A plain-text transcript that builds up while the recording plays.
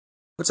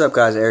What's up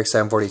guys,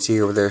 Eric742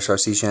 here with the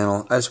RC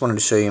channel. I just wanted to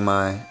show you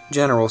my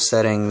general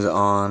settings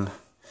on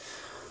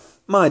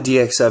my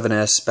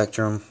DX7S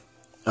Spektrum.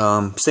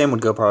 Same would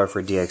go probably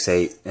for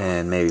DX8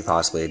 and maybe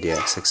possibly a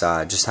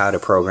DX6i. Just how to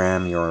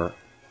program your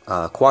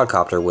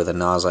quadcopter with a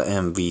naza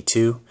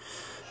MV2.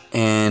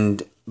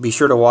 And be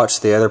sure to watch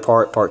the other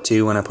part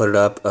 2 when I put it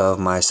up, of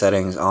my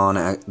settings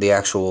on the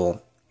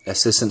actual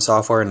assistant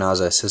software,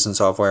 naza assistant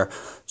software,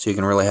 so you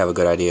can really have a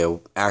good idea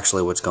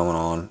actually what's going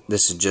on.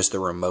 This is just the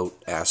remote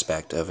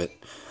aspect of it.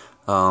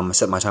 I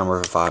set my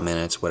timer for 5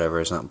 minutes, whatever,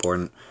 it's not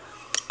important.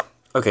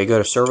 Okay, go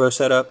to servo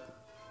setup.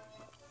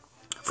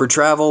 For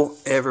travel,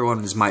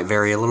 everyone's might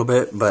vary a little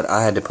bit, but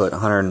I had to put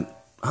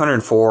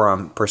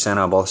 104%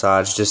 on both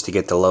sides just to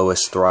get the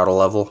lowest throttle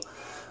level.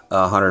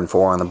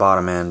 104 on the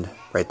bottom end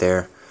right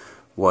there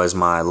was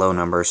my low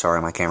number. Sorry,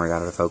 my camera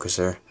got out of focus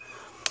there.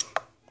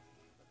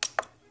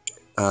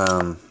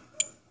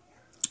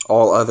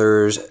 All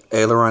others,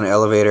 aileron,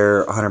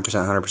 elevator,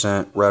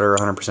 100%, rudder,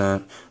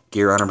 100%,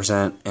 gear,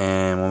 100%,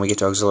 and when we get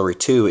to auxiliary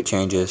 2, it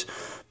changes,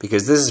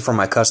 because this is for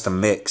my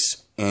custom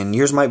mix, and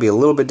yours might be a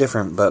little bit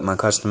different, but my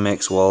custom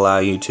mix will allow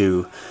you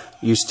to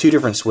use 2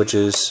 different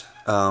switches,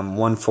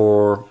 one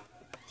for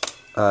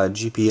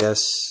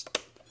GPS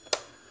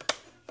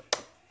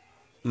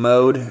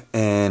mode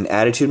and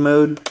attitude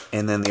mode,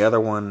 and then the other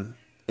one,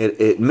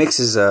 it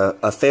mixes a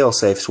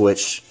failsafe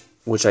switch,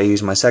 which I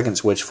use my second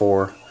switch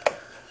for,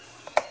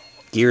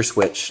 gear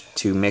switch,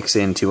 to mix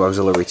into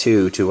auxiliary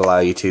 2 to allow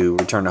you to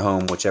return to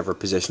home whichever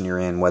position you're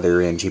in, whether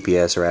you're in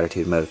GPS or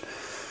attitude mode.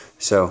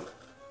 So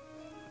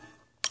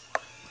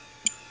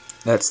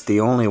that's the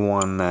only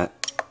one that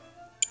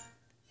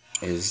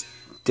is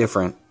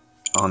different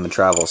on the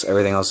travels.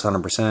 Everything else is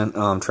 100%.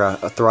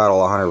 Throttle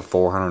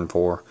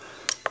 104.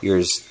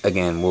 Yours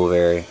again will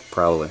vary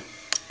probably.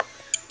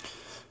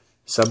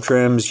 Sub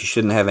trims, you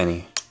shouldn't have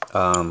any.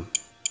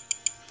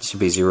 Should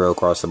be 0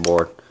 across the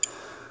board.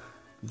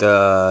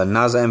 The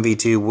naza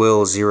MV2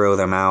 will 0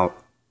 them out,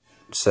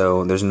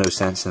 so there's no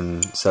sense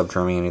in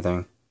sub-trimming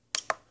anything.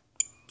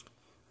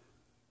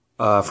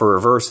 For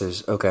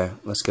reverses, okay,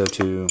 let's go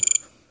to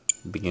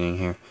the beginning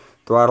here.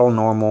 Throttle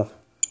normal,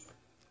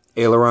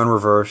 aileron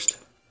reversed,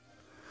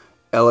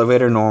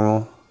 elevator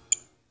normal,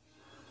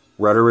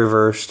 rudder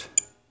reversed,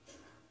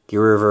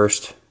 gear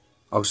reversed,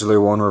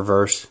 auxiliary 1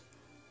 reversed,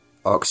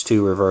 aux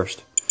 2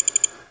 reversed.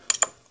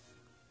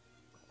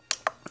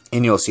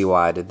 And you'll see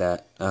why I did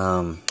that.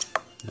 No.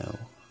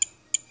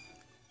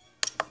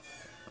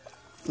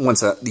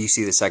 Once you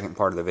see the second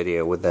part of the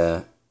video with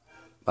the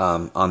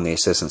on the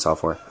assistant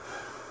software.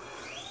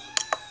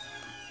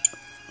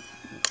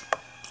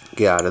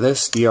 Get out of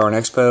this. DR and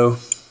Expo.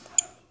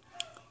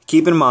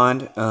 Keep in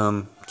mind,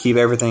 keep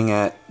everything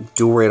at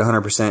dual rate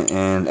 100%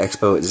 and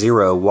Expo at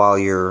 0 while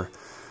you're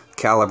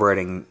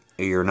calibrating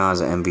your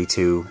naza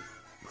MV2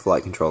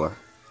 flight controller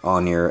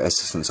on your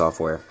assistant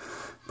software.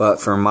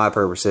 But for my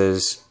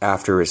purposes,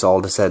 after it's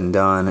all said and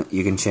done,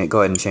 you can go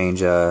ahead and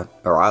change, or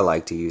I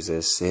like to use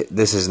this.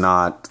 This is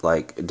not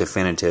like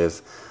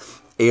definitive.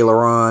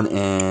 Aileron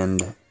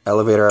and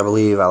elevator, I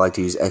believe, I like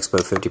to use Expo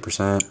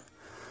 50%.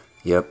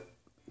 Yep.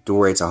 Dual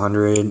rate's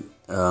 100.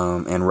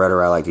 And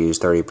rudder, I like to use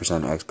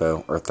 30%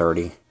 Expo, or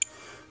 30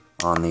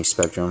 on the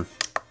Spektrum.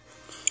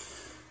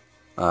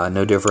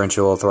 No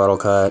differential throttle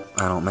cut.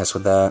 I don't mess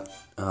with that.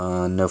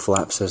 No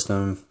flap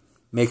system.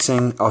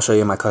 Mixing, I'll show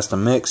you my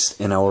custom mix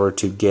in order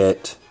to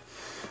get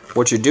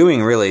what you're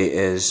doing. Really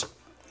is,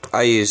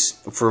 I use,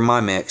 for my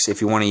mix, if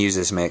you want to use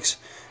this mix,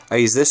 I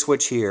use this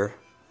switch here,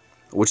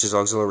 which is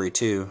auxiliary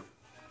 2,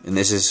 and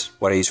this is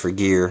what I use for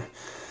gear.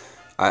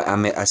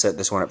 I set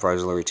this one up for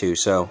auxiliary 2.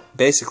 So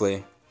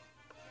basically,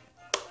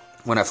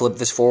 when I flip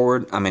this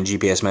forward, I'm in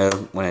GPS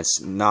mode. When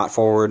it's not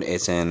forward,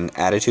 it's in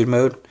attitude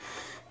mode.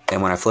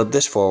 And when I flip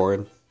this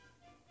forward,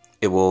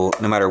 it will,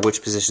 no matter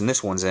which position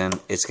this one's in,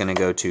 it's going to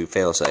go to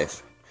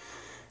failsafe.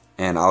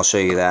 And I'll show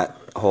you that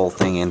whole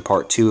thing in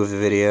part 2 of the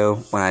video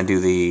when I do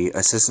the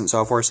assistant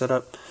software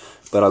setup.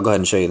 But I'll go ahead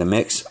and show you the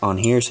mix on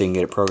here so you can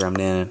get it programmed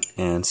in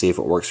and see if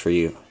it works for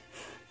you.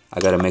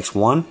 I got a mix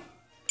 1.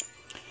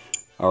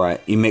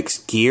 Alright, you mix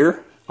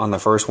gear on the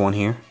first one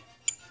here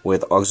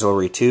with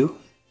auxiliary 2.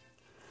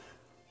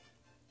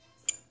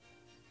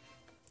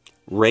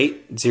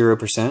 Rate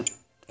 0%.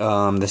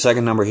 The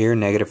second number here,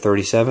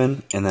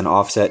 -37, and then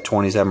offset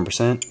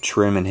 27%,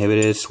 trim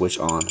inhibited, switch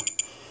on.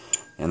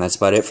 And that's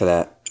about it for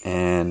that.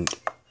 And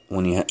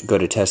when you go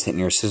to test it in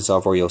your assistant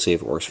software, you'll see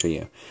if it works for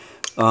you.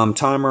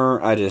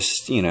 Timer, I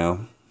just,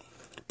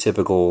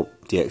 typical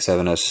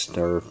DX7S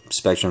or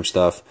Spektrum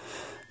stuff.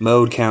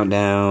 Mode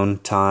countdown,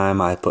 time,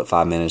 I put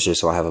 5 minutes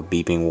just so I have a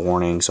beeping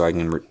warning so I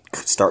can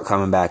start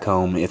coming back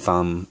home if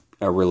I'm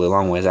a really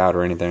long ways out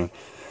or anything.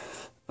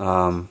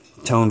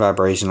 Tone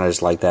vibration, I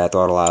just like that.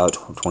 Throttle out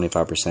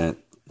 25%,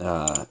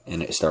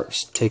 and it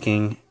starts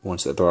ticking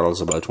once the throttle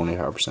is above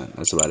 25%.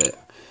 That's about it.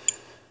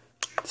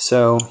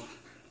 So,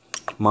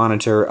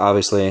 monitor,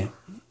 obviously.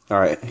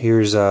 Alright,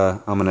 here's,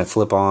 I'm going to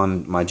flip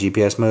on my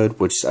GPS mode,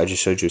 which I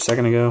just showed you a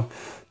second ago.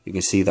 You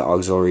can see the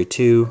auxiliary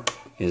 2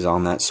 is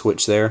on that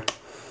switch there.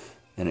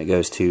 and it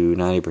goes to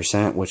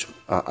 90%, which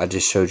I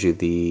just showed you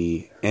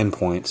the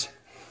endpoints.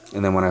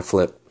 And then when I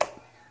flip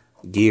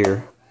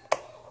gear,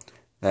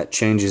 that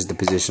changes the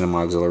position of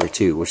my auxiliary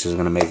 2, which is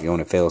going to make it go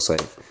into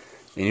failsafe.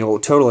 And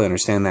you'll totally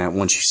understand that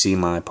once you see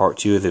my part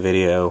 2 of the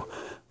video,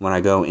 when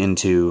I go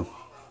into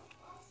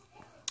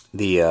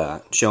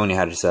the showing you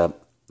how to set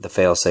up the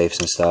failsafes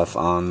and stuff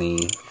on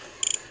the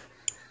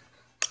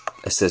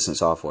assistant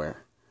software.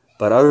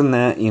 But other than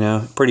that, you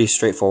know, pretty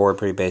straightforward,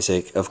 pretty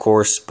basic. Of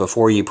course,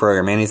 before you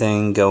program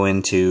anything, go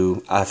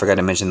into, I forgot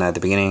to mention that at the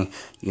beginning,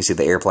 you can see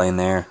the airplane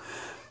there.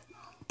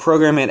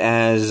 Program it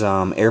as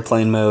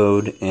airplane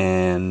mode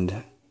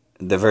and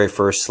the very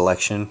first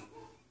selection.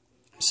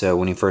 So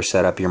when you first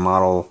set up your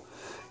model,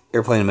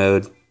 airplane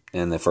mode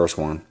and the first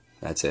one,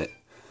 that's it.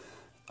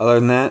 Other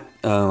than that,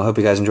 I hope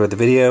you guys enjoyed the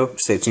video.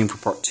 Stay tuned for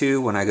part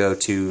 2 when I go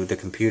to the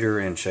computer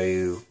and show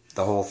you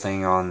the whole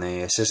thing on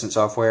the assistant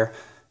software.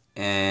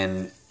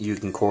 And you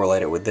can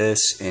correlate it with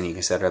this, and you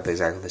can set it up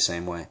exactly the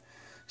same way.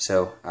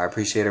 So I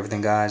appreciate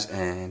everything, guys,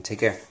 and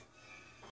take care.